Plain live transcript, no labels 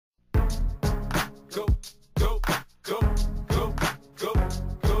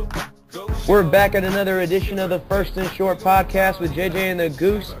We're back at another edition of the First and Short podcast with JJ and the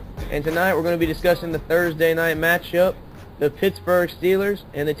Goose, and tonight we're going to be discussing the Thursday night matchup, the Pittsburgh Steelers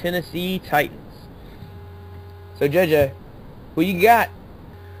and the Tennessee Titans. So JJ, who you got?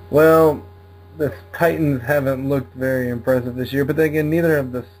 Well, the Titans haven't looked very impressive this year, but then again, neither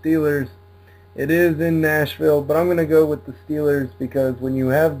have the Steelers. It is in Nashville, but I'm going to go with the Steelers because when you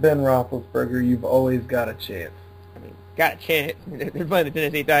have Ben Roethlisberger, you've always got a chance. Got a chance. They're playing the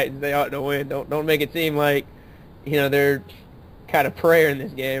Tennessee Titans. They ought to win. Don't make it seem like, they're kind of prayer in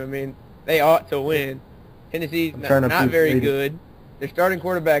this game. I mean, they ought to win. Tennessee's not very good. Their starting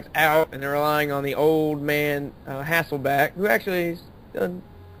quarterback's out, and they're relying on the old man Hasselbeck, who actually has done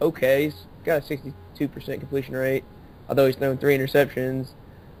okay. He's got a 62% completion rate, although he's thrown 3 interceptions.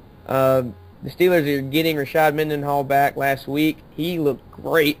 The Steelers are getting Rashad Mendenhall back last week. He looked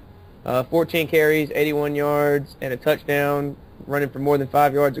great. 14 carries, 81 yards, and a touchdown, running for more than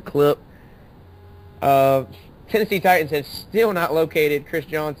 5 yards a clip. Tennessee Titans have still not located Chris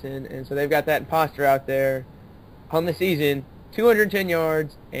Johnson, and so they've got that imposter out there on the season. 210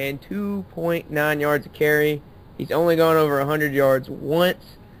 yards and 2.9 yards a carry. He's only gone over 100 yards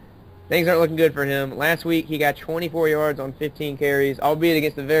once. Things aren't looking good for him. Last week he got 24 yards on 15 carries, albeit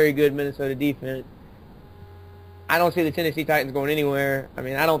against a very good Minnesota defense. I don't see the Tennessee Titans going anywhere. I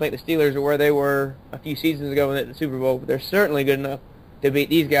mean, I don't think the Steelers are where they were a few seasons ago when they hit the Super Bowl, but they're certainly good enough to beat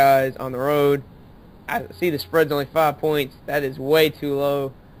these guys on the road. I see the spread's only 5 points. That is way too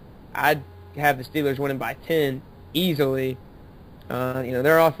low. I'd have the Steelers winning by 10 easily.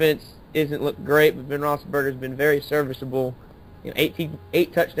 Their offense isn't looked great, but Ben Roethlisberger's been very serviceable.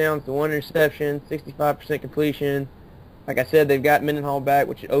 8 touchdowns to 1 interception, 65% completion. Like I said, they've got Mendenhall back,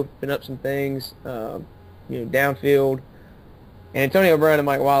 which should open up some things. Downfield. And Antonio Brown and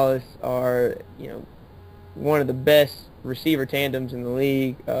Mike Wallace are, one of the best receiver tandems in the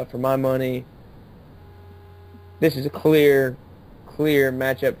league for my money. This is a clear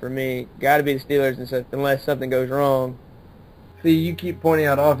matchup for me. Got to be the Steelers unless something goes wrong. See, you keep pointing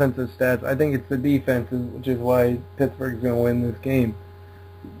out offensive stats. I think it's the defenses, which is why Pittsburgh's going to win this game.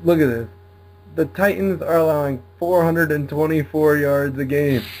 Look at this. The Titans are allowing 424 yards a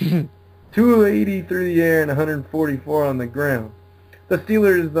game. 280 through the air and 144 on the ground. The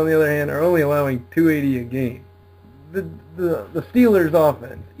Steelers, on the other hand, are only allowing 280 a game. The Steelers'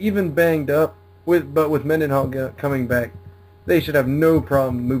 offense, even banged up, but with Mendenhall coming back, they should have no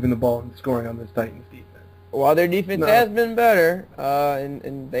problem moving the ball and scoring on this Titans defense. While their defense has been better,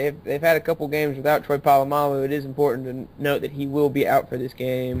 and they've had a couple games without Troy Polamalu, it is important to note that he will be out for this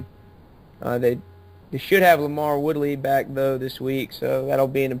game. They should have Lamar Woodley back, though, this week, so that'll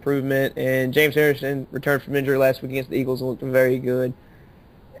be an improvement. And James Harrison returned from injury last week against the Eagles and looked very good.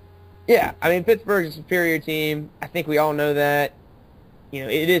 Yeah, I mean, Pittsburgh's a superior team. I think we all know that.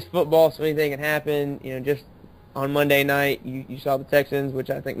 It is football, so anything can happen. Just on Monday night, you saw the Texans, which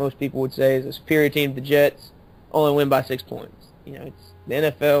I think most people would say is a superior team to the Jets, only win by 6 points. It's the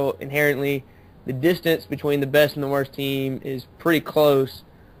NFL inherently. The distance between the best and the worst team is pretty close.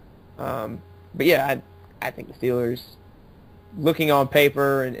 But yeah, I think the Steelers, looking on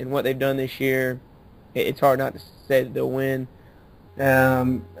paper and what they've done this year, it's hard not to say that they'll win.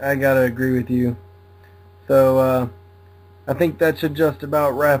 I got to agree with you. So I think that should just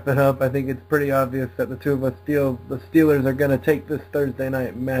about wrap it up. I think it's pretty obvious that the two of us feel the Steelers are going to take this Thursday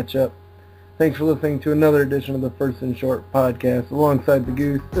night matchup. Thanks for listening to another edition of the First and Short podcast. Alongside the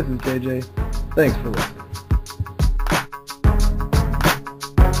Goose, this is JJ. Thanks for listening.